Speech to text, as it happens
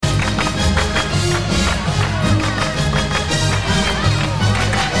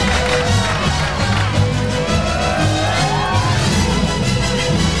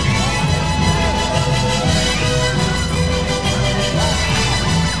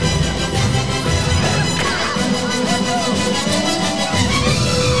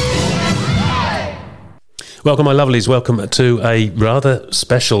Welcome, my lovelies. Welcome to a rather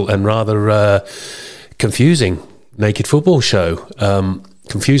special and rather confusing Naked Football show.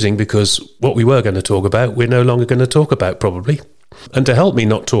 Confusing because what we were going to talk about, we're no longer going to talk about, probably. And to help me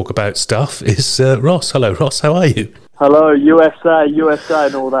not talk about stuff is Ross. Hello, Ross. How are you? Hello, USA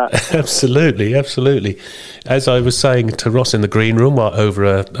and all that. Absolutely. As I was saying to Ross in the green room while over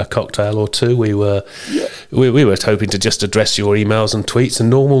a cocktail or two, we were hoping to just address your emails and tweets and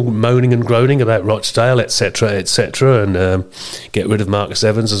normal moaning and groaning about Rochdale, etc., and get rid of Marcus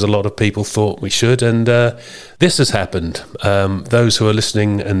Evans, as a lot of people thought we should. And this has happened. Those who are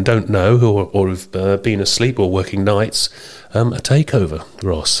listening and don't know, or have been asleep or working nights, a takeover,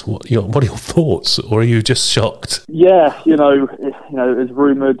 Ross. What are your thoughts, or are you just shocked? Yeah, it was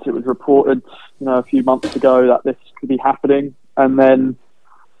rumoured, it was reported, a few months ago that this could be happening, and then,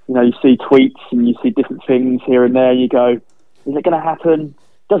 you see tweets and you see different things here and there, and you go, is it going to happen?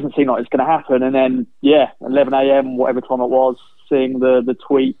 Doesn't seem like it's going to happen. And then, 11 a.m, whatever time it was, seeing the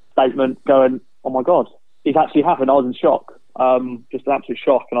tweet statement going, oh my God, it's actually happened. I was in shock, just an absolute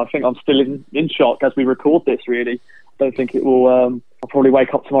shock, and I think I'm still in shock as we record this, really. Don't think it will. I'll probably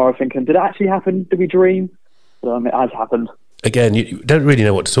wake up tomorrow thinking, did it actually happen? Did we dream? It has happened. Again, you don't really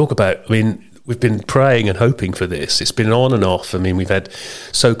know what to talk about. I mean, we've been praying and hoping for this. It's been on and off. I mean, we've had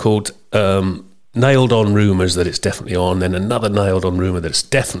so-called nailed-on rumours that it's definitely on, then another nailed-on rumour that it's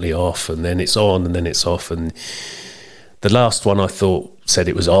definitely off, and then it's on, and then it's off. And the last one I thought said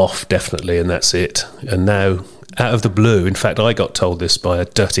it was off, definitely, and that's it. And now, out of the blue, in fact, I got told this by a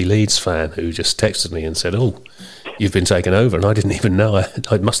dirty Leeds fan who just texted me and said, oh, you've been taken over, and I didn't even know.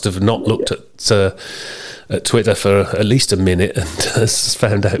 I must have not looked at Twitter for at least a minute and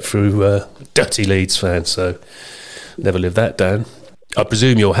found out through dirty Leeds fans, so never lived that down. I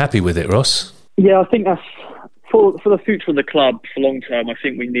presume you're happy with it, Ross? Yeah, I think that's for the future of the club for long term. I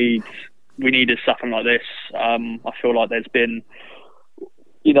think we needed something like this. I feel like there's been,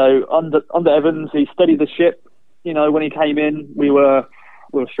 under Evans, he steadied the ship. When he came in, we were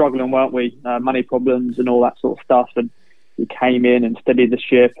struggling, weren't we? Money problems and all that sort of stuff. And he came in and steadied the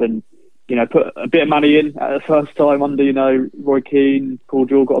ship and, put a bit of money in at the first time under, Roy Keane, Paul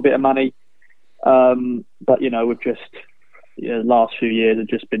Jewell got a bit of money. But, we've just, the last few years have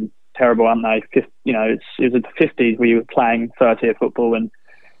just been terrible, haven't they? It was in the 50s we were playing third-tier football, and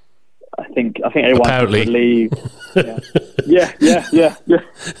I think everyone would leave. Yeah.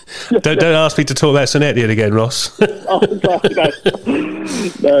 Don't ask me to talk about St Etienne again, Ross. No,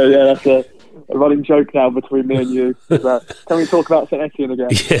 that's a running joke now between me and you. Can we talk about St Etienne again?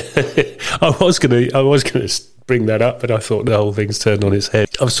 Yeah, I was gonna bring that up, but I thought the whole thing's turned on its head.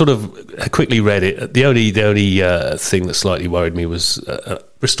 I've sort of quickly read it. The only thing that slightly worried me was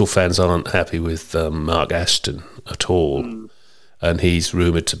Bristol fans aren't happy with Mark Ashton at all. And he's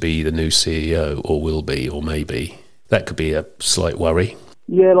rumoured to be the new CEO, or will be, or maybe. That could be a slight worry.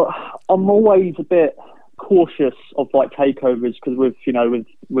 Yeah, look, I'm always a bit cautious of takeovers because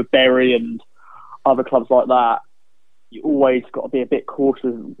with Bury and other clubs like that, you always got to be a bit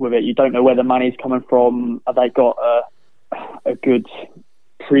cautious with it. You don't know where the money's coming from. Have they got a good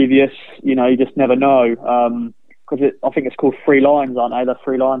previous? You just never know. Because I think it's called Three Lions, aren't they? The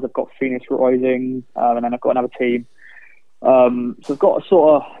Three Lions have got Phoenix Rising, and then I've got another team. So they've got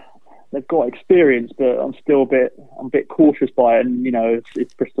they've got experience, but I'm still a bit cautious by it. And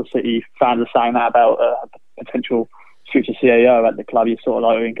if Bristol City fans are saying that about a potential future CEO at the club, you're sort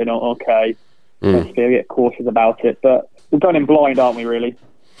of thinking, oh, okay, let's be a bit cautious about it. But we're going in blind, aren't we? Really?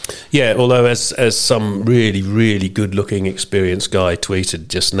 Yeah. Although, as some really, really good-looking, experienced guy tweeted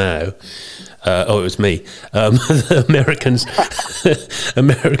just now. It was me.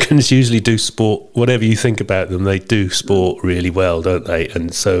 Americans usually do sport. Whatever you think about them, they do sport really well, don't they?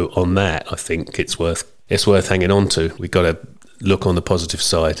 And so on that, I think it's worth hanging on to. We've got to look on the positive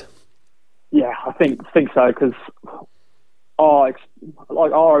side. Yeah, I think so, because our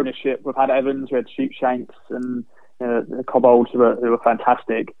ownership, we've had Evans, we had Sheepshanks, and the Cobbolds who are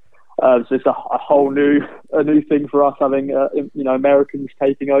fantastic. So it's a whole new thing for us having Americans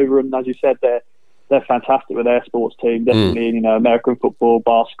taking over, and as you said, they're fantastic with their sports team. Definitely in American football,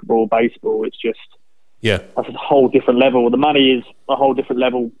 basketball, baseball. It's just that's a whole different level. The money is a whole different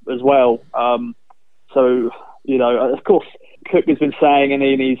level as well. So of course, Cook has been saying in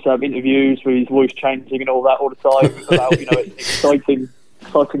his interviews with his voice changing and all that all the time about exciting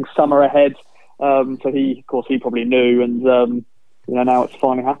summer ahead. So he probably knew, and now it's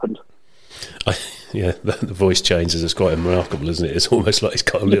finally happened. The voice changes. It's quite remarkable, isn't it? It's almost like he's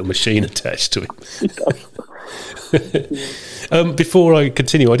got a little machine attached to him. Before I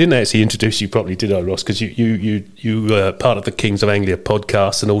continue, I didn't actually introduce you properly, did I, Ross? Because you were part of the Kings of Anglia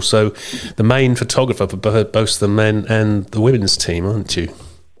podcast and also the main photographer for both the men and the women's team, aren't you?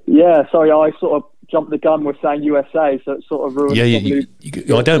 Yeah, sorry, I sort of jumped the gun with saying USA, so it sort of ruined.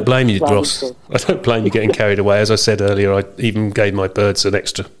 Yeah, I don't blame you, Ross. I don't blame you getting carried away. As I said earlier, I even gave my birds an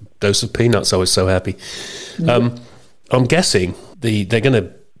extra dose of peanuts. I was so happy. I'm guessing they're going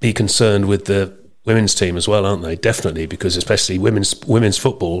to be concerned with the women's team as well, aren't they? Definitely, because especially women's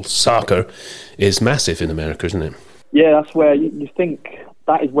football, soccer, is massive in America, isn't it? Yeah, that's where you think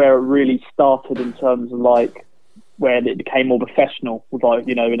that is where it really started in terms of like where it became more professional, with like,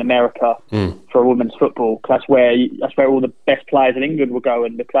 you know, in America for women's football. That's where all the best players in England were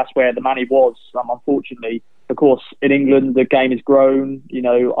going, because that's where the money was. Unfortunately, of course, in England the game has grown. You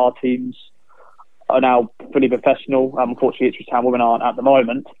know, our teams are now fully professional. Unfortunately, Ipswich Town women aren't at the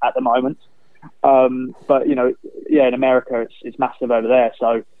moment. But you know, yeah, in America it's massive over there.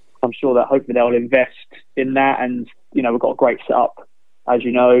 So I'm sure that hopefully they'll invest in that. And you know, we've got a great setup, as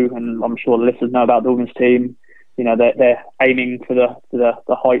you know, and I'm sure the listeners know about the women's team. You know, they're aiming for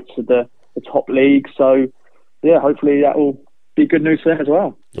the heights of the top league. So yeah, hopefully that will be good news for them as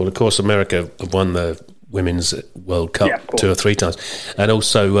well. Well, of course, America have won the Women's World Cup 2 or 3 times, and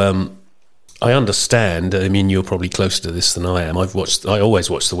also. I understand. I mean, you're probably closer to this than I am. I always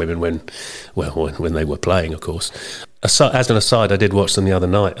watched the women when they were playing, of course. As an aside, I did watch them the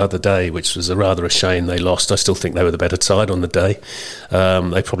other day, which was rather a shame they lost. I still think they were the better side on the day.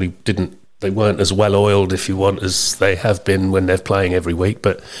 They probably they weren't as well oiled, if you want, as they have been when they're playing every week.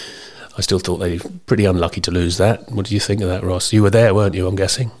 But I still thought they were pretty unlucky to lose that. What do you think of that, Ross? You were there, weren't you? I'm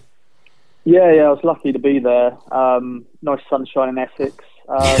guessing. Yeah, I was lucky to be there. Nice sunshine in Essex.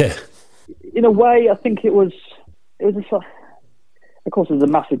 Yeah. In a way, I think it was of course, it was a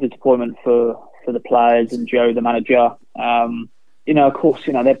massive disappointment for the players and Joe, the manager. You know, of course,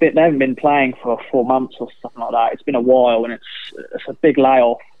 you know, they haven't been playing for 4 months or something like that. It's been a while, and it's a big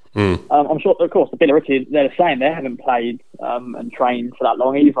layoff. I'm sure, of course, the Billericay, they're the same. They haven't played and trained for that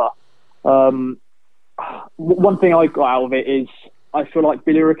long either. One thing I got out of it is I feel like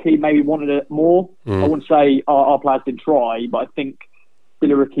Billericay maybe wanted it more. I wouldn't say our players didn't try, but I think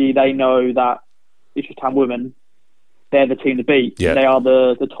Billericay, they know that Ipswich Town women, they're the team to beat. Yeah. They are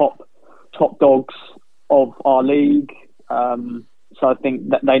the top dogs of our league. So I think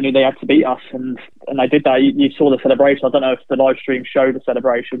that they knew they had to beat us, and they did that. You saw the celebration. I don't know if the live stream showed the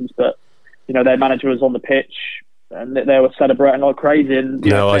celebrations, but you know, their manager was on the pitch and they were celebrating like crazy. And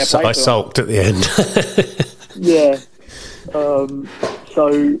I sulked at the end. Yeah.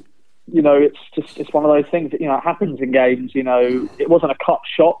 So. You know, it's one of those things that, you know, it happens in games. You know, it wasn't a cut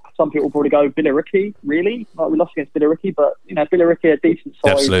shock. Some people probably go, Billericay, really? Like, we lost against Billericay, but you know, Billericay are decent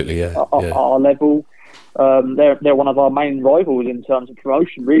size. Absolutely, yeah. At our level, they're one of our main rivals in terms of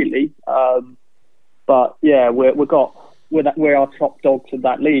promotion, really. But yeah, we're our top dogs of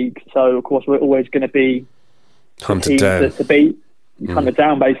that league. So of course we're always going to be hunted down to beat, hunted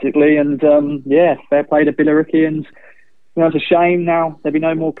down basically. And yeah, fair play to Billericay. And you know, it's a shame now there'll be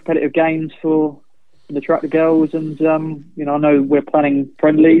no more competitive games for the Tractor Girls. And you know, I know we're planning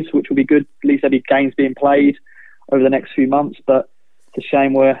friendlies, which will be good. At least there'll be games being played over the next few months. But it's a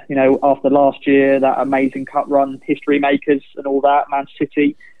shame we're, you know, after last year, that amazing cup run, history makers and all that, Man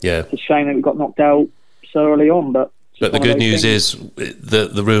City. Yeah, it's a shame that we got knocked out so early on. But the good news is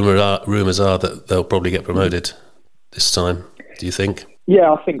the rumours are that they'll probably get promoted this time. Do you think?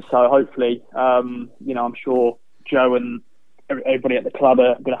 Yeah, I think so. Hopefully, you know, I'm sure Joe and everybody at the club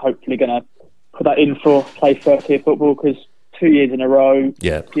are hopefully going to put that in for play first tier football, because 2 years in a row,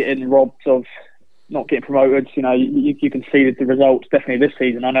 getting robbed of not getting promoted. You know, you can see the results definitely this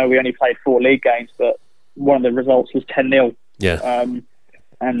season. I know we only played 4 league games, but one of the results was 10-0. Yeah.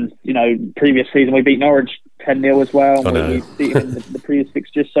 And you know, previous season we beat Norwich 10-0 as well. We beat them in the previous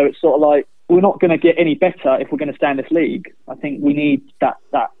fixtures. So it's sort of like, we're not going to get any better if we're going to stay in this league. I think we need that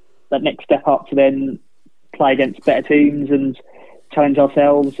next step up to then play against better teams and challenge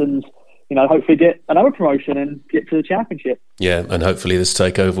ourselves, and you know, hopefully get another promotion and get to the championship. Yeah, and hopefully this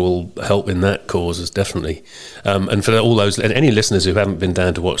takeover will help in that cause, definitely. And for all those, and any listeners who haven't been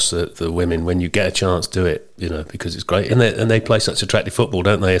down to watch the women, when you get a chance, do it. You know, because it's great, and they play such attractive football,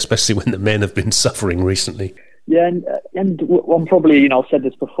 don't they? Especially when the men have been suffering recently. Yeah, and I'm probably, you know, I've said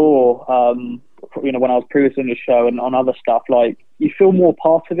this before. You know, when I was previously on the show and on other stuff, like, you feel more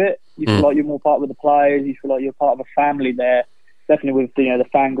part of it. You feel like you're more part of the players. You feel like you're part of a family there. Definitely with, you know, the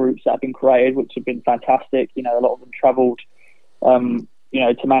fan groups that have been created, which have been fantastic. You know, a lot of them travelled, you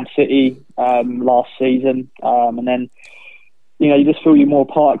know, to Man City last season, and then, you just feel you're more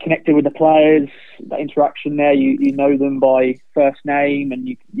connected with the players, that interaction there, you know them by first name, and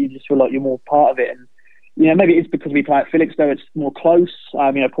you just feel like you're more part of it. And, maybe it's because we play at Felixstowe, it's more close.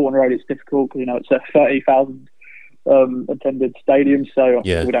 Portland Road, it's difficult because, it's a 30,000 attended stadium, so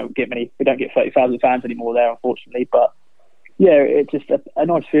we don't get 30,000 fans anymore there, unfortunately. But yeah, it's just a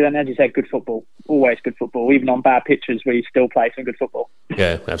nice feeling. As you said, good football, always good football, even on bad pitches we still play some good football.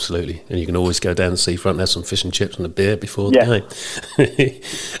 Yeah, absolutely. And you can always go down the seafront and have some fish and chips and a beer before the game.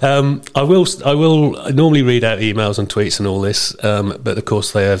 I will normally read out emails and tweets and all this, but of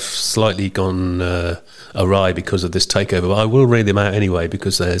course they have slightly gone awry because of this takeover. But I will read them out anyway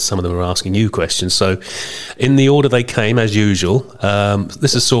because some of them are asking you questions. So in the order they came, as usual,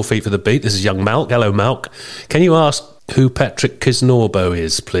 this is Sore Feet for the Beat. This is young Malk. Hello, Malk. Can you ask who Patrick Kisnorbo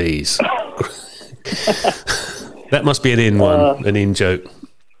is, please? That must be an in joke.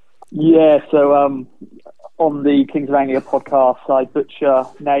 Yeah, so on the Kings of Anglia podcast, I butcher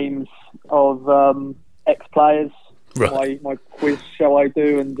names of ex-players. Right. My quiz show I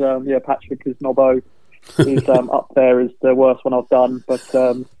do, and Patrick Kisnorbo is up there as the worst one I've done. But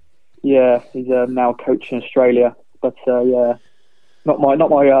he's now coaching Australia. But not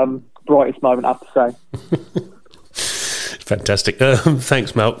my brightest moment, I have to say. Fantastic.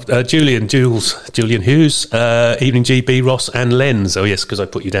 Thanks, Mal. Julian Hughes, Evening GB, Ross and Lens. Oh, yes, because I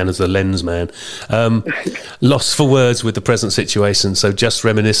put you down as the Lens man. Lost for words with the present situation, so just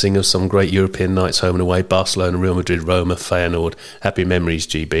reminiscing of some great European nights home and away, Barcelona, Real Madrid, Roma, Feyenoord. Happy memories,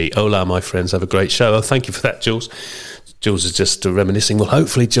 GB. Hola, my friends. Have a great show. Oh, thank you for that, Jules. Jules is just reminiscing. Well,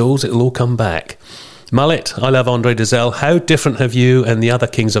 hopefully, Jules, it'll all come back. Mullet, I love Andre Dezelle. How different have you and the other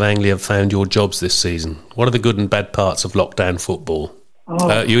Kings of Anglia found your jobs this season? What are the good and bad parts of lockdown football?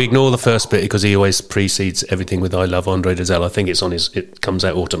 You ignore the first bit because he always precedes everything with I love Andre Dezelle. I think it comes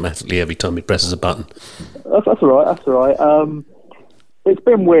out automatically every time he presses a button. That's all right. It's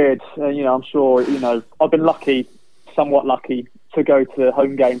been weird. I'm sure, I've been somewhat lucky to go to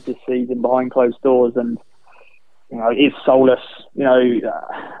home games this season behind closed doors, and, it is soulless.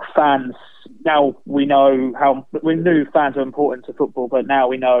 Fans, now we knew fans are important to football, but now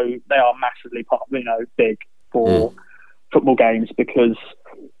we know they are massively big for football games, because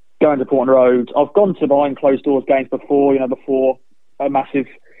going to Portland Road, I've gone to behind closed doors games before a massive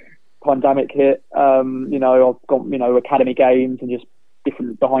pandemic hit. I've gone, academy games and just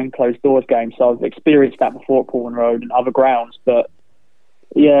different behind closed doors games. So I've experienced that before at Portland Road and other grounds. But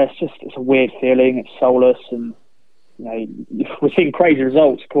yeah, it's a weird feeling. It's soulless, and we're seeing crazy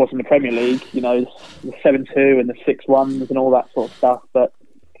results, of course, in the Premier League. The 7-2 and the 6-1s and all that sort of stuff. But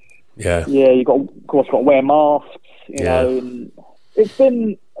you got to wear masks. And I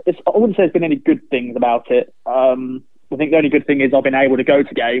wouldn't say there's been any good things about it. I think the only good thing is I've been able to go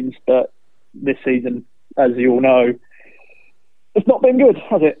to games, but this season, as you all know, it's not been good,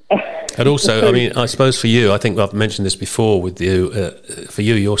 has it? And also, I suppose for you, I think I've mentioned this before with you. For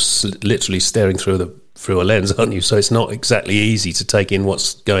you, you're literally staring through a lens, aren't you? So it's not exactly easy to take in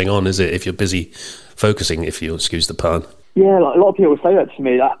what's going on, is it? If you're busy focusing, if you'll excuse the pun. Yeah, a lot of people say that to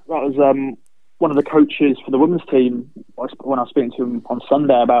me. That was one of the coaches for the women's team when I was speaking to him on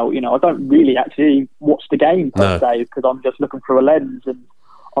Sunday about, I don't really actually watch the game per se, because I'm just looking through a lens, and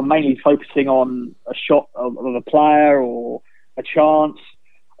I'm mainly focusing on a shot of a player or a chance.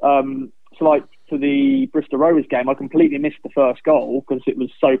 So like for the Bristol Rovers game, I completely missed the first goal because it was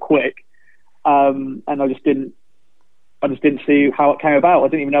so quick, and I just didn't see how it came about. I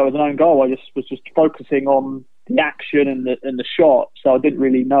didn't even know it was an own goal. I was just focusing on the action and the shot, so I didn't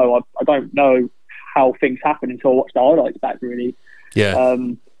really know. I don't know how things happen until I watch the highlights back, really. Yeah.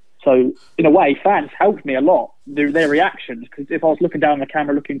 So in a way, fans helped me a lot. Their reactions, because if I was looking down the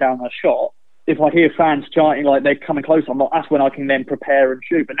camera, looking down a shot, if I hear fans chanting like they're coming close, that's when I can then prepare and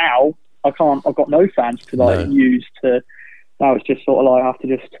shoot. But now I can't. I've got no fans to use to. Now it's just sort of I have to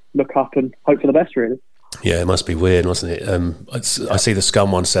just look up and hope for the best, really. Yeah, it must be weird, mustn't it? I see the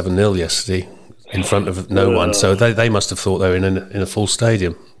Scum won 7-0 yesterday in front of no one, so they must have thought they were in a full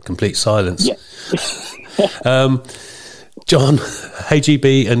stadium, complete silence. Yeah. John,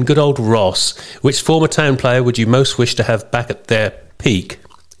 HGB and good old Ross, which former Town player would you most wish to have back at their peak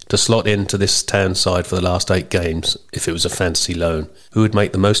to slot into this Town side for the last 8 games if it was a fantasy loan? Who would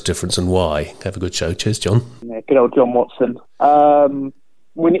make the most difference and why? Have a good show. Cheers, John. Yeah, good old John Watson.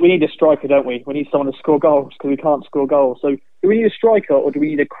 We need a striker, don't we? We need someone to score goals because we can't score goals. So do we need a striker or do we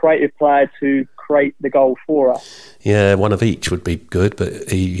need a creative player to create the goal for us? Yeah, one of each would be good,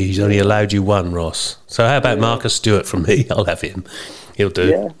 but he's only allowed you one, Ross. So how about Marcus Stewart from me? I'll have him. He'll do.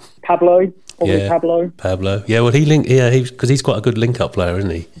 Yeah, Pablo. Pablo. Yeah, well, because he's quite a good link-up player,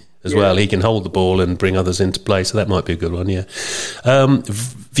 isn't he? as well. He can hold the ball and bring others into play, so that might be a good one, yeah.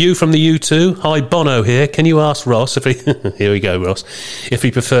 View from the U2. Hi, Bono here. Can you ask Ross if he... Here we go, Ross. If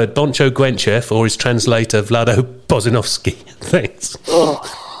he preferred Boncho Gwenchev or his translator, Vlado Bozinovsky. Thanks. Oh.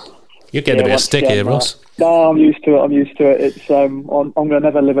 You're getting a bit of stick here, Ross. No, I'm used to it. It's I'm going to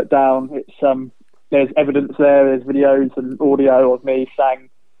never live it down. It's there's evidence there. There's videos and audio of me saying,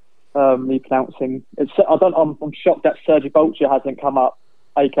 me pronouncing. I'm shocked that Sergi Bolcher hasn't come up,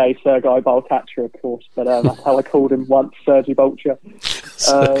 aka Sergei Baltacha, of course. But that's how I called him once, Sergi Bolcher.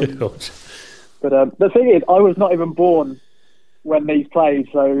 But the thing is, I was not even born when these played,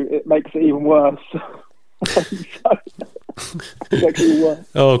 so it makes it even worse.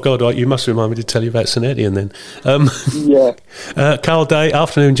 Oh God, you must remind me to tell you about St Etienne then. Yeah. Carl Day,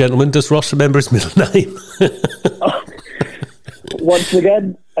 afternoon gentlemen. Does Ross remember his middle name? Once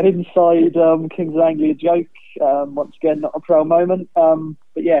again, an inside Kings of Anglia joke. Once again, not a proud moment.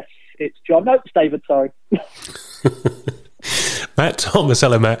 But yes, it's John. No, it's David, sorry. Matt Thomas,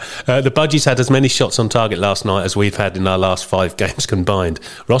 hello Matt. The Budgies had as many shots on target last night as we've had in our last 5 games combined.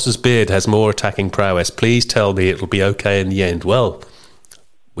 Ross's beard has more attacking prowess. Please tell me it'll be okay in the end. Well,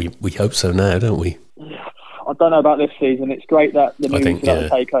 we hope so now, don't we? I don't know about this season. It's great that the news is going to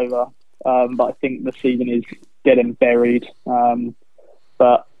take over, but I think the season is dead and buried.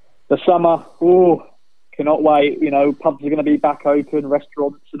 But the summer, cannot wait. Pubs are going to be back open,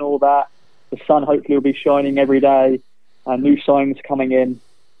 restaurants and all that. The sun hopefully will be shining every day. New signings coming in.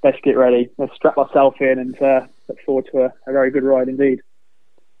 Let's get ready. Let's strap myself in and look forward to a very good ride indeed.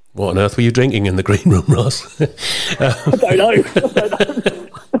 What on earth were you drinking in the green room, Ross? I don't know.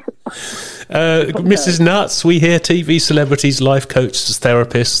 Mrs. Nuts, we hear TV celebrities, life coaches,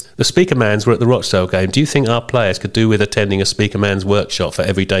 therapists. The Speaker Mans were at the Rochdale game. Do you think our players could do with attending a Speaker Man's workshop for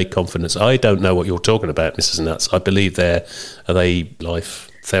everyday confidence? I don't know what you're talking about, Mrs. Nuts. I believe are they life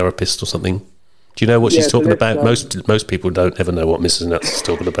therapists or something? Do you know what she's talking about? Most people don't ever know what Mrs. Nuts is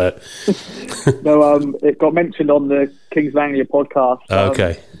talking about. No, it got mentioned on the Kings of Anglia podcast.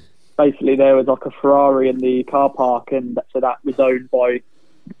 Okay. Basically, there was like a Ferrari in the car park, and so that was owned by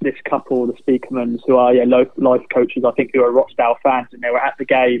this couple, the Speakermans, who are life coaches, I think, who are Rochdale fans, and they were at the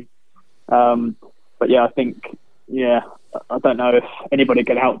game. But yeah, I think, I don't know if anybody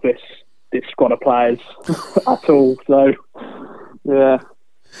can help this squad of players at all. So, yeah.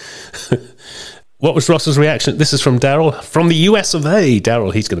 What was Ross's reaction? This is from Daryl from the US of A.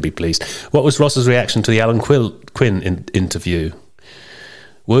 Daryl, he's going to be pleased. What was Ross's reaction to the Alan Quinn interview?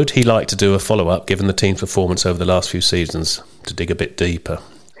 Would he like to do a follow-up, given the team's performance over the last few seasons, to dig a bit deeper?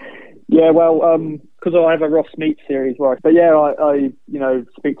 Yeah, well, because I have a Ross Meet series, right? But yeah, I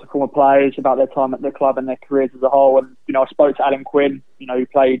speak to former players about their time at the club and their careers as a whole. And I spoke to Alan Quinn, who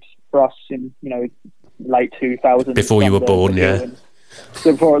played for us in late 2000s. Before you were born, yeah.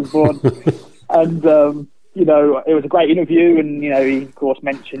 Before I was born. And, it was a great interview, and, he, of course,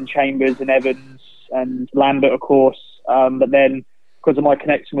 mentioned Chambers and Evans and Lambert, of course. But then, because of my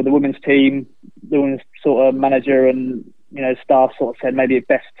connection with the women's team, the women's sort of manager and, staff sort of said maybe it's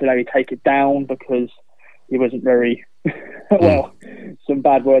best to maybe take it down because he wasn't very... well, some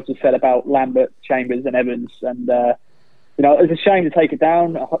bad words were said about Lambert, Chambers and Evans. And, it's a shame to take it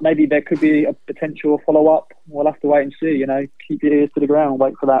down. Maybe there could be a potential follow-up. We'll have to wait and see, Keep your ears to the ground,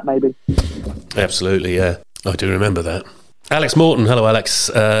 wait for that maybe. Absolutely, yeah. I do remember that. Alex Morton, hello Alex.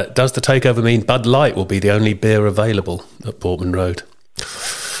 Does the takeover mean Bud Light will be the only beer available at Portman Road?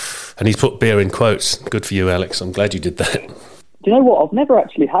 And he's put beer in quotes. Good for you, Alex. I'm glad you did that. Do you know what? I've never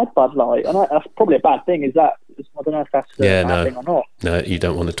actually had Bud Light, and that's probably a bad thing. I don't know if that's a bad thing or not. No, you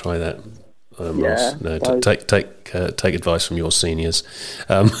don't want to try that. Ross. No, take advice from your seniors.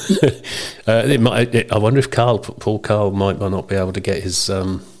 I wonder if Paul Carl might not be able to get his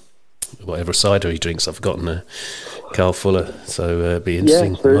whatever cider he drinks. I've forgotten now. Carl Fuller. So it'd be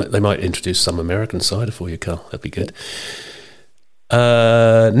interesting. They might introduce some American cider for you, Carl. That'd be good.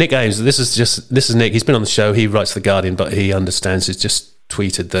 Nick Ames. This is Nick. He's been on the show. He writes for The Guardian, but he understands. He's just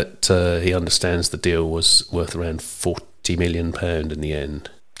tweeted that he understands the deal was worth around £40 million in the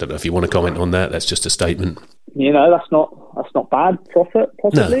end. Don't know if you want to comment on that. That's just a statement. That's not bad profit.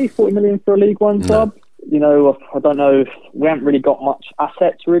 Possibly 40 million for a League One club. No. I don't know. We haven't really got much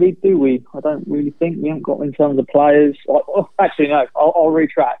assets, really, do we? I don't really think we haven't got in terms of players. Actually, no. I'll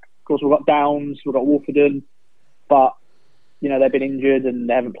retract. Of course, we've got Downs, we've got Wolfenden, but they've been injured and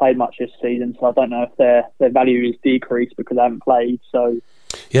they haven't played much this season. So I don't know if their value is decreased because they haven't played. So.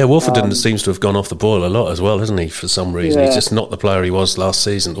 Yeah, Wolfenden seems to have gone off the boil a lot as well, hasn't he, for some reason? Yeah. He's just not the player he was last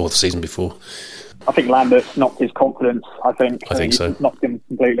season or the season before. I think Lambert's knocked his confidence, I think so. Knocked him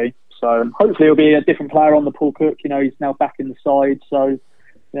completely. So hopefully he'll be a different player on the Paul Cook. He's now back in the side. So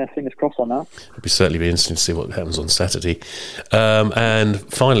fingers crossed on that. It'll certainly be interesting to see what happens on Saturday. And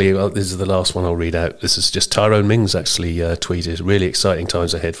finally, this is the last one I'll read out. This is just Tyrone Mings actually tweeted, really exciting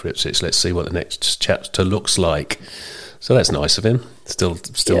times ahead for Ipswich. Let's see what the next chapter looks like. So that's nice of him.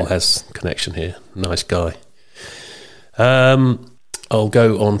 Still has connection here. Nice guy. I'll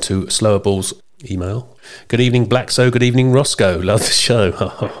go on to Slower Ball's email. Good evening, Blackso. Good evening, Roscoe. Love the show.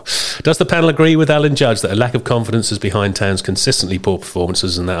 Does the panel agree with Alan Judge that a lack of confidence is behind Town's consistently poor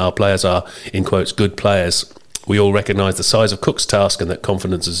performances and that our players are, in quotes, good players? We all recognise the size of Cook's task and that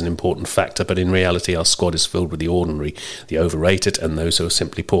confidence is an important factor, but in reality our squad is filled with the ordinary, the overrated and those who are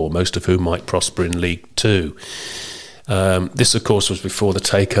simply poor, most of whom might prosper in League Two. This, of course, was before the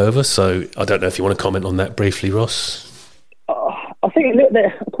takeover, so I don't know if you want to comment on that briefly, Ross. I think,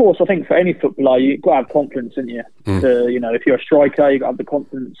 of course, I think for any footballer, you've got to have confidence, haven't you? If you're a striker, you've got to have the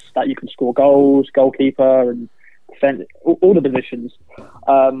confidence that you can score goals, goalkeeper, and defend all the positions.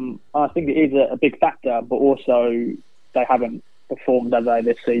 I think it is a big factor, but also they haven't performed, have they,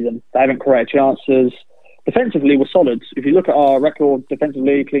 this season? They haven't created chances. Defensively, we're solid. If you look at our record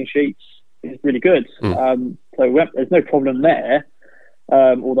defensively, clean sheets, it's really good. So there's no problem there.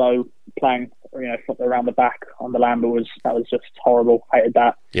 Although playing, around the back on the Lambert that was just horrible. Hated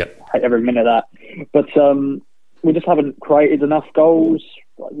that. Yep. Hate every minute of that. But we just haven't created enough goals.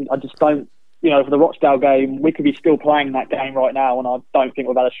 I just don't. For the Rochdale game, we could be still playing that game right now, and I don't think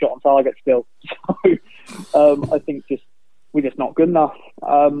we've had a shot on target still. So I think we're just not good enough.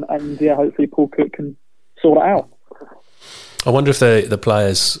 Hopefully Paul Cook can sort it out. I wonder if the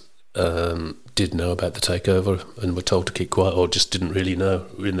players did know about the takeover and were told to keep quiet, or just didn't really know,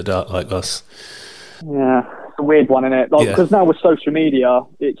 were in the dark like us. Yeah, it's a weird one, isn't it? Because now with social media,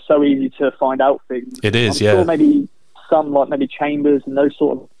 it's so easy to find out things. It is, I'm sure maybe some, maybe Chambers and those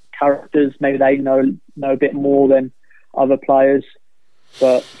sort of characters, maybe they know a bit more than other players.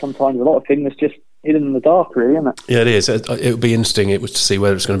 But sometimes a lot of things just hidden in the dark, really, isn't it? Yeah, it is. It would be interesting to see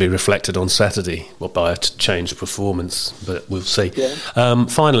whether it's going to be reflected on Saturday by a change of performance, but we'll see. Yeah.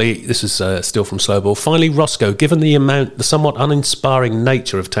 Finally, this is still from Slowball. Finally, Roscoe, given the somewhat uninspiring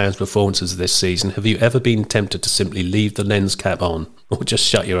nature of Town's performances this season, have you ever been tempted to simply leave the lens cap on or just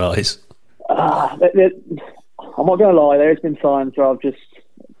shut your eyes? I'm not going to lie, there's been times where I've just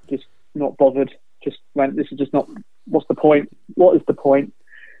not bothered, just went, this is just not, what's the point? What is the point?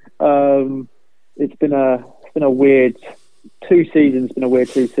 It's been a weird 2 seasons. Been a weird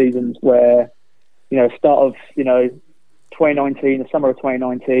 2 seasons where, start of 2019, the summer of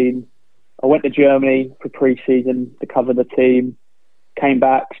 2019, I went to Germany for pre-season to cover the team. Came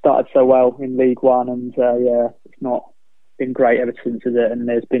back, started so well in League One, and it's not been great ever since, is it? And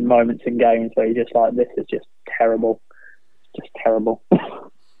there's been moments in games where you're just like, this is just terrible, just terrible.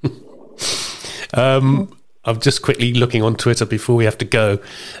 I'm just quickly looking on Twitter before we have to go.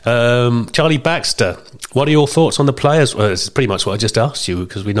 Charlie Baxter, what are your thoughts on the players? Well, this is pretty much what I just asked you,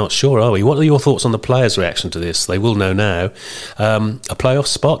 because we're not sure, are we? What are your thoughts on the players' reaction to this? They will know now. A playoff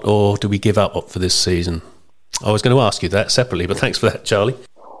spot, or do we give up for this season? I was going to ask you that separately, but thanks for that, Charlie.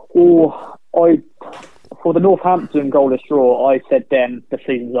 For the Northampton goalless draw, I said then the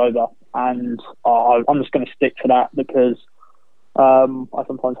season's over, and I'm just going to stick to that, because I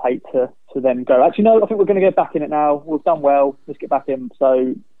sometimes hate to then go, actually, no, I think we're going to get back in it now. We've done well. Let's get back in.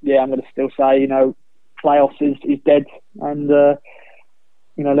 So, yeah, I'm going to still say, playoffs is dead. And,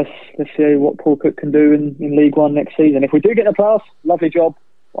 let's see what Paul Cook can do in League One next season. If we do get the playoffs, lovely job.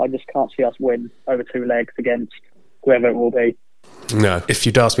 I just can't see us win over 2 legs against whoever it will be. No. If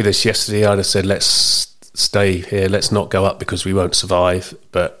you'd asked me this yesterday, I'd have said, let's stay here. Let's not go up because we won't survive.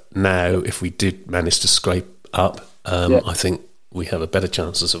 But now, if we did manage to scrape up, I think we have a better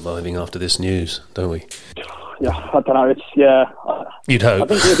chance of surviving after this news, don't we? Yeah, I don't know. You'd hope.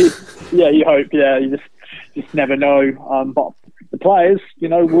 I think you hope. Yeah, you just never know. But the players,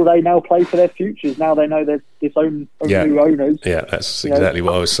 will they now play for their futures? Now they know there's this new owners. Yeah, that's exactly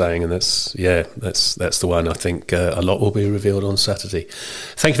what I was saying, and that's the one. I think a lot will be revealed on Saturday.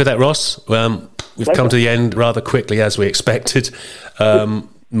 Thank you for that, Ross. We've come to the end rather quickly, as we expected.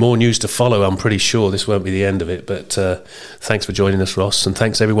 More news to follow, I'm pretty sure. This won't be the end of it, but thanks for joining us, Ross, and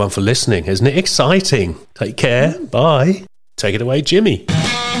thanks everyone for listening. Isn't it exciting? Take care. Bye. Take it away, Jimmy.